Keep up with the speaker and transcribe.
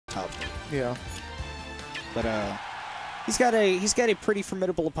Yeah. But he's got a pretty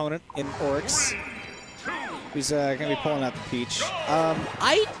formidable opponent in Orex. Who's going to be pulling out the Peach.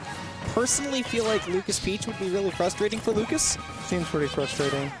 I personally feel like Lucas Peach would be really frustrating for Lucas. Seems pretty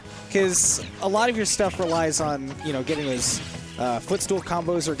frustrating. Because a lot of your stuff relies on, you know, getting those footstool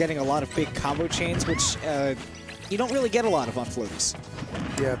combos or getting a lot of big combo chains, which you don't really get a lot of on floaties.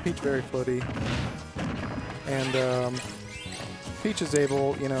 Yeah, Peach very floaty. And Peach is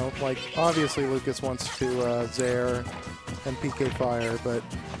able, you know, like, obviously Lucas wants to Zaire and PK Fire, but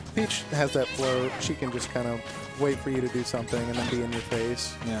Peach has that float. She can just kind of wait for you to do something and then be in your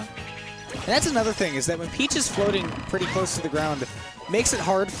face. Yeah. And that's another thing, is that when Peach is floating pretty close to the ground, makes it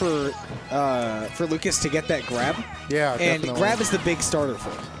hard for Lucas to get that grab. Yeah, and definitely. grab is the big starter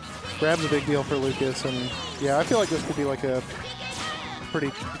for him. Grab's a big deal for Lucas, and yeah, I feel like this could be like a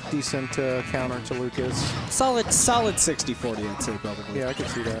pretty decent counter to Lucas. Solid 60-40, I'd say, probably. Yeah, I could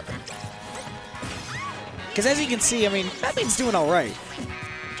see that. Because as you can see, I mean, Batmayne's doing all right.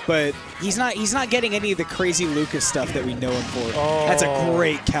 But he's not getting any of the crazy Lucas stuff that we know him for. Oh, that's a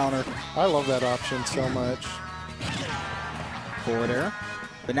great counter. I love that option so much. Forward air.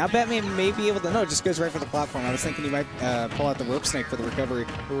 But now Batmayne may be able to... No, it just goes right for the platform. I was thinking he might pull out the rope snake for the recovery.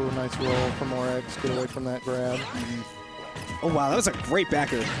 Ooh, nice roll from Orex. Get away from that grab. Oh, wow, that was a great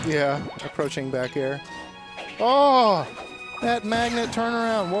back air. Yeah, approaching back air. Oh, that magnet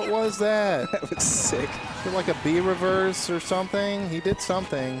turnaround. What was that? That was sick. Feel like a B reverse or something. He did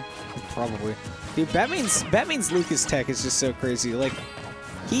something. Probably. Dude, Batmayne's Lucas tech is just so crazy. Like,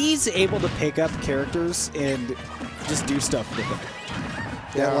 he's able to pick up characters and just do stuff with them.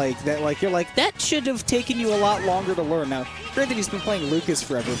 Yeah. You're like, that should have taken you a lot longer to learn. Now, granted, he's been playing Lucas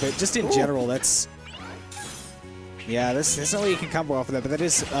forever, but just in general, that's... Yeah, there's no way you can combo off of that, but that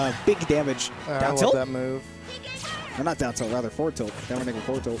is big damage. Down I love tilt? that move. Or not down tilt, rather forward tilt. Down nickel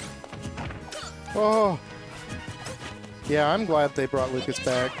forward tilt. Oh. Yeah, I'm glad they brought Lucas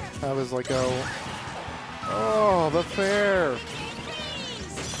back. I was like, oh, the fair.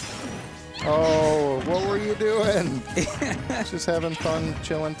 Oh, what were you doing? Just having fun,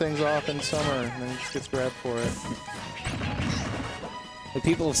 chilling things off in summer, and then he just gets grabbed for it. The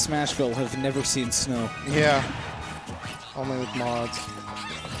people of Smashville have never seen snow. Yeah. Only with mods.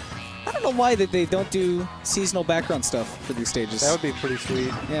 I don't know why that they don't do seasonal background stuff for these stages. That would be pretty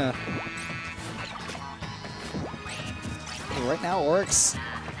sweet. Yeah. Right now, Orex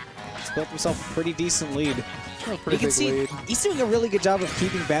has built himself a pretty decent lead. A pretty You can big see lead. he's doing a really good job of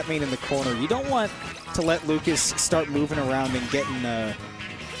keeping Batmayne in the corner. You don't want to let Lucas start moving around and getting...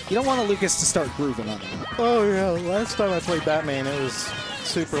 you don't want Lucas to start grooving on him. Oh, yeah. Last time I played Batmayne, it was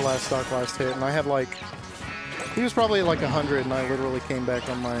super last stock, last hit, and I had like... He was probably like 100, and I literally came back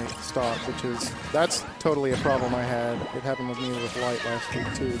on my stock, which is... That's totally a problem I had. It happened with me with Light last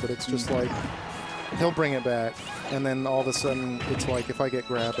week, too, but it's just like... He'll bring it back, and then all of a sudden, it's like, if I get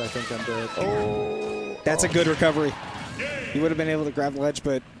grabbed, I think I'm dead. Oh! That's a good recovery. He would have been able to grab the ledge,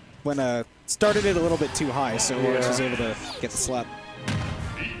 but when started it a little bit too high, so Orex was able to get the slap.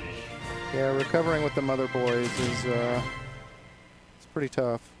 Yeah, recovering with the Mother Boys is it's pretty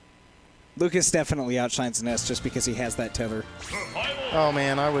tough. Lucas definitely outshines Ness just because he has that tether. Oh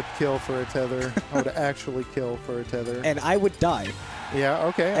man, I would kill for a tether. I would actually kill for a tether. And I would die. Yeah,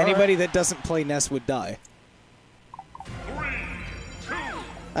 okay. Anybody that doesn't play Ness would die.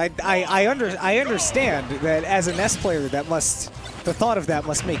 I understand that as a Ness player, that the thought of that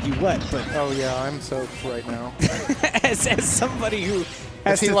must make you wet, but oh yeah, I'm soaked right now. as somebody who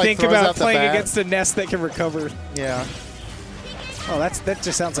has to like, think about playing bat. against a Ness that can recover. Yeah. Oh, that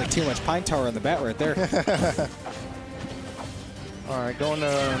just sounds like too much pine tar on the bat right there. All right, going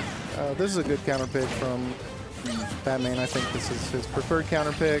to this is a good counter pick from Batmayne. I think this is his preferred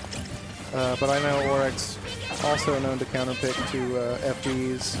counter pick, but I know Orex also known to counter pick to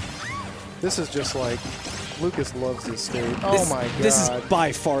FDs. This is just like Lucas loves this stage. Oh my god! This is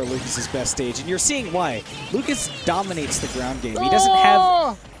by far Lucas's best stage, and you're seeing why. Lucas dominates the ground game. He doesn't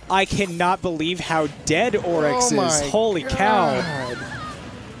have. I cannot believe how dead Orex is. Holy cow!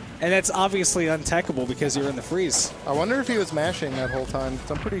 And that's obviously untechable because you're in the freeze. I wonder if he was mashing that whole time.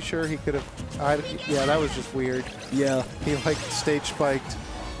 I'm pretty sure he could have. Yeah, that was just weird. Yeah. He like stage spiked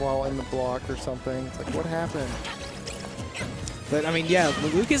while in the block or something. It's like, what happened? But I mean, yeah,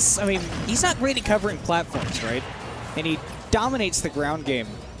 Lucas. I mean, he's not great at covering platforms, right? And he dominates the ground game.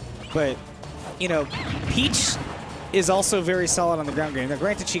 But you know, Peach is also very solid on the ground game. Now,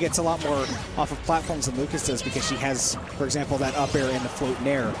 granted, she gets a lot more off of platforms than Lucas does because she has, for example, that up air and the float in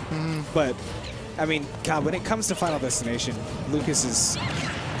air. But, I mean, God, when it comes to Final Destination, Lucas is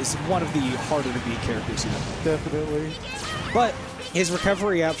one of the harder to beat characters here. Definitely. But his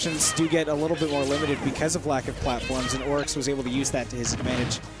recovery options do get a little bit more limited because of lack of platforms, and Orex was able to use that to his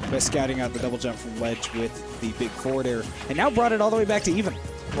advantage by scouting out the double jump from ledge with the big forward air, and now brought it all the way back to even.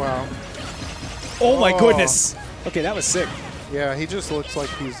 Wow. Oh my goodness. Okay, that was sick. Yeah, he just looks like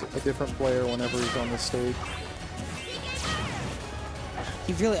he's a different player whenever he's on the stage.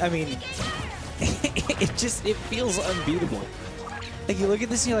 He really, I mean, it feels unbeatable. Like, you look at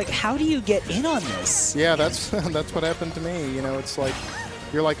this and you're like, how do you get in on this? Yeah, that's what happened to me. You know, it's like,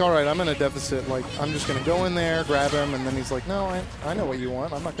 you're like, all right, I'm in a deficit. Like, I'm just going to go in there, grab him, and then he's like, no, I know what you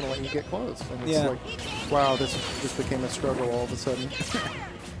want. I'm not going to let you get close. And it's like, wow, this became a struggle all of a sudden.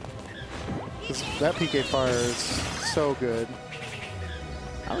 That PK fire is so good.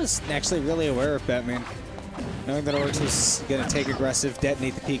 I was actually really aware of Batmayne, knowing that Orex was going to take aggressive,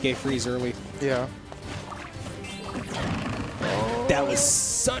 detonate the PK freeze early. Yeah. That was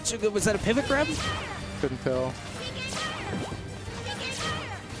such a good... Was that a pivot grab? Couldn't tell.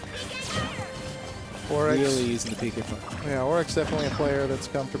 Orex, really using the PK fire. Yeah, Orex definitely a player that's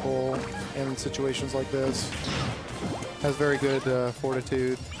comfortable in situations like this. Has very good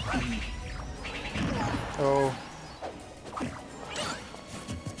fortitude. Oh.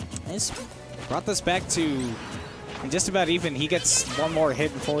 He's brought this back to just about even. He gets one more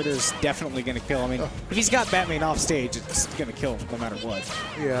hit and forward is definitely going to kill. I mean, if he's got Batmayne off stage, it's going to kill him no matter what.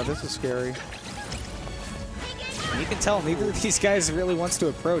 Yeah, this is scary. You can tell neither of these guys really wants to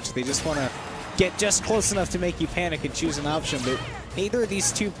approach. They just want to get just close enough to make you panic and choose an option, but neither of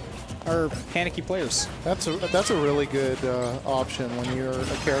these two are panicky players. That's a really good option when you're a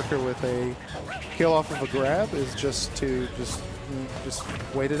character with a kill off of a grab, is just to just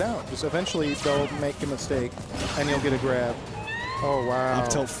wait it out. Just eventually they'll make a mistake and you'll get a grab. Oh wow. Up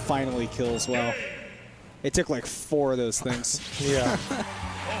till finally kills. Wow. It took like 4 of those things. Yeah.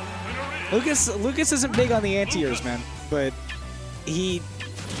 Lucas isn't big on the anti-airs, man, but he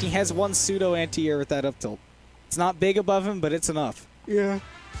has one pseudo anti-air with that up tilt. It's not big above him, but it's enough. Yeah.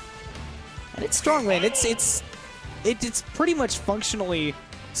 And it's strong, man. It's pretty much functionally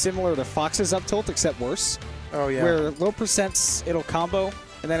similar to Fox's up tilt, except worse. Oh yeah. Where low percents it'll combo,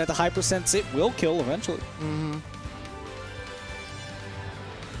 and then at the high percents it will kill eventually. Mm-hmm.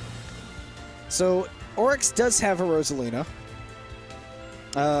 So Orex does have a Rosalina.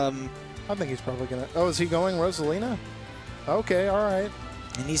 I think he's probably gonna. Oh, is he going Rosalina? Okay, all right.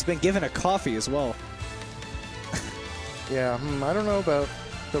 And he's been given a coffee as well. Yeah, I don't know about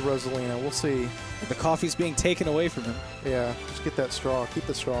the Rosalina. We'll see. The coffee's being taken away from him. Yeah, just get that straw. Keep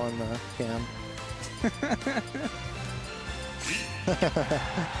the straw in the can.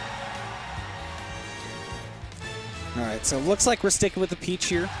 All right, so it looks like we're sticking with the Peach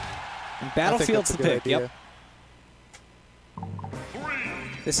here. And Battlefield's the pick. Idea. Yep.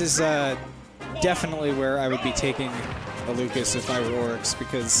 This is definitely where I would be taking a Lucas if I were Orex,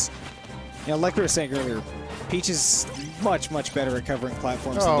 because, you know, like we were saying earlier, Peach is much, much better at covering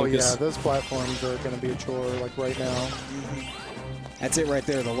platforms than Lucas. Yeah, those platforms are going to be a chore, like right now. Mm-hmm. That's it right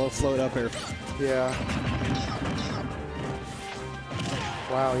there, the low float up air. Yeah.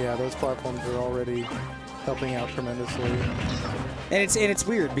 Wow, yeah, those platforms are already helping out tremendously. And it's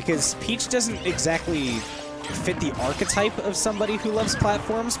weird because Peach doesn't exactly fit the archetype of somebody who loves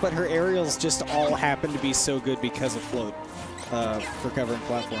platforms, but her aerials just all happen to be so good because of float for covering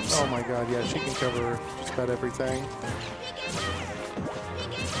platforms. Oh my god, yeah, she can cover just about everything.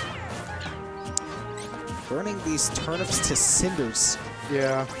 Burning these turnips to cinders.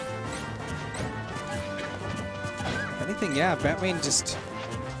 Yeah. If anything, yeah, Batmayne just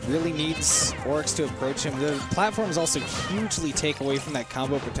really needs Orex to approach him. The platforms also hugely take away from that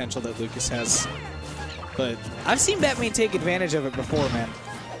combo potential that Lucas has. But I've seen Batmayne take advantage of it before, man.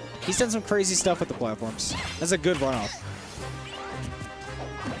 He's done some crazy stuff with the platforms. That's a good runoff.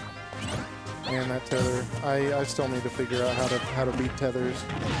 And that tether. I still need to figure out how to beat tethers.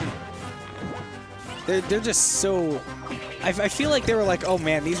 They're just so... I feel like they were like, oh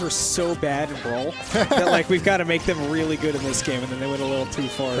man, these were so bad in Brawl that like we've got to make them really good in this game, and then they went a little too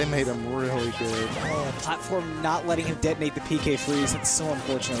far. They made them really good. Oh, platform not letting him detonate the PK freeze. It's so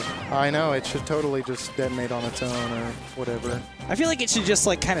unfortunate. I know, it should totally just detonate on its own or whatever. I feel like it should just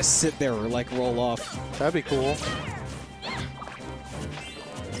like kind of sit there or like roll off. That'd be cool.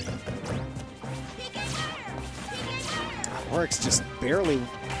 Orex just barely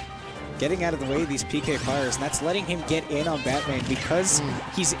getting out of the way of these PK fires, and that's letting him get in on Batmayne because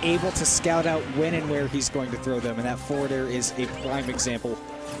he's able to scout out when and where he's going to throw them, and that forward air is a prime example.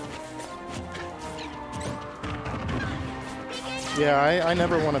 Yeah, I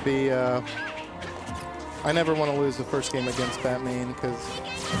never want to be... I never want to lose the first game against Batmayne, because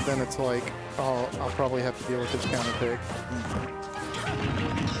then it's like, oh, I'll probably have to deal with this counter pick.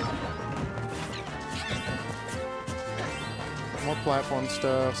 platform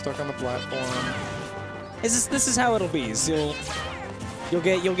stuff, stuck on the platform. This is how it'll be. So you'll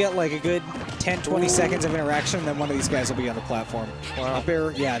get like a good 10, 20 seconds of interaction, and then one of these guys will be on the platform. Wow. Up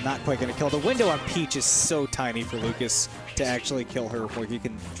air, yeah, not quite gonna kill. The window on Peach is so tiny for Lucas to actually kill her before he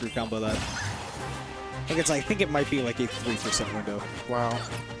can true combo that. I think it might be like a 3% window. Wow.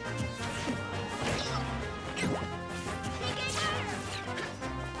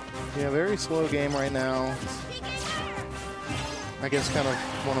 Yeah, very slow game right now. I guess kind of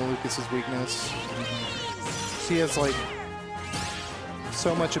one of Lucas's weakness. He has like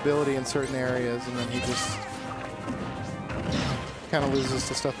so much ability in certain areas, and then he just kind of loses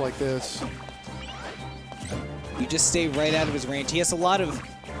to stuff like this. You just stay right out of his range. He has a lot of...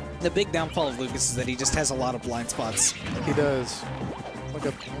 The big downfall of Lucas is that he just has a lot of blind spots. He does. Like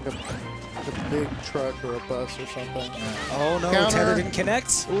a big truck or a bus or something. Oh no, Counter. tether didn't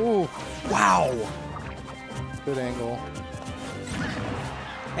connect. Ooh. Wow. Good angle.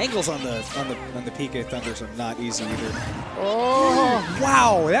 Angles on the PK Thunders are not easy either. Oh!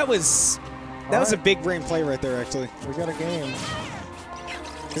 Wow, that was a big brain play right there, actually. We got a game.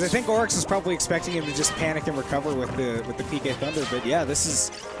 Because I think Orex is probably expecting him to just panic and recover with the PK Thunder, but yeah, this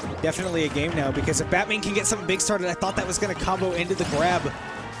is definitely a game now, because if Batmayne can get something big started, I thought that was going to combo into the grab.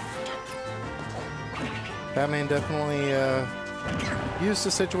 Batmayne definitely used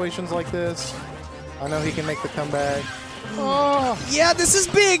to situations like this. I know he can make the comeback. Oh! Yeah, this is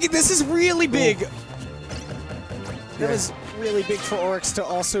big! This is really big! Ooh. That was really big for Orex to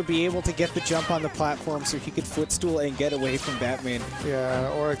also be able to get the jump on the platform so he could footstool and get away from Batmayne. Yeah,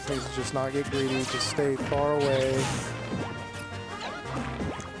 Orex needs to just not get greedy, just stay far away.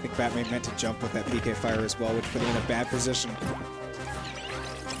 I think Batmayne meant to jump with that PK fire as well, which put him in a bad position.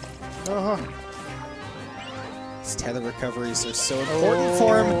 His tether recoveries are so important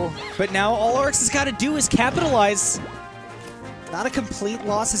for him. But now all Orex has got to do is capitalize. Not a complete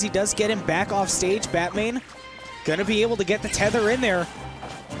loss as he does get him back off stage. Batmayne gonna be able to get the tether in there.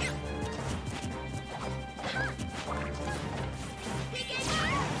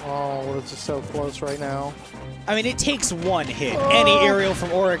 Oh, this is so close right now. I mean, it takes one hit, any aerial from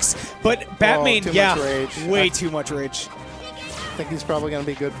Orex, but Batmayne, too much rage. way too much rage. I think he's probably going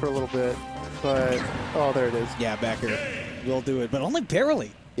to be good for a little bit, but, oh, there it is. Yeah, back here. Will do it, but only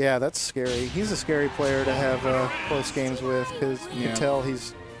barely. Yeah, that's scary. He's a scary player to have close games with, because you can tell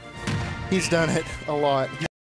he's done it a lot.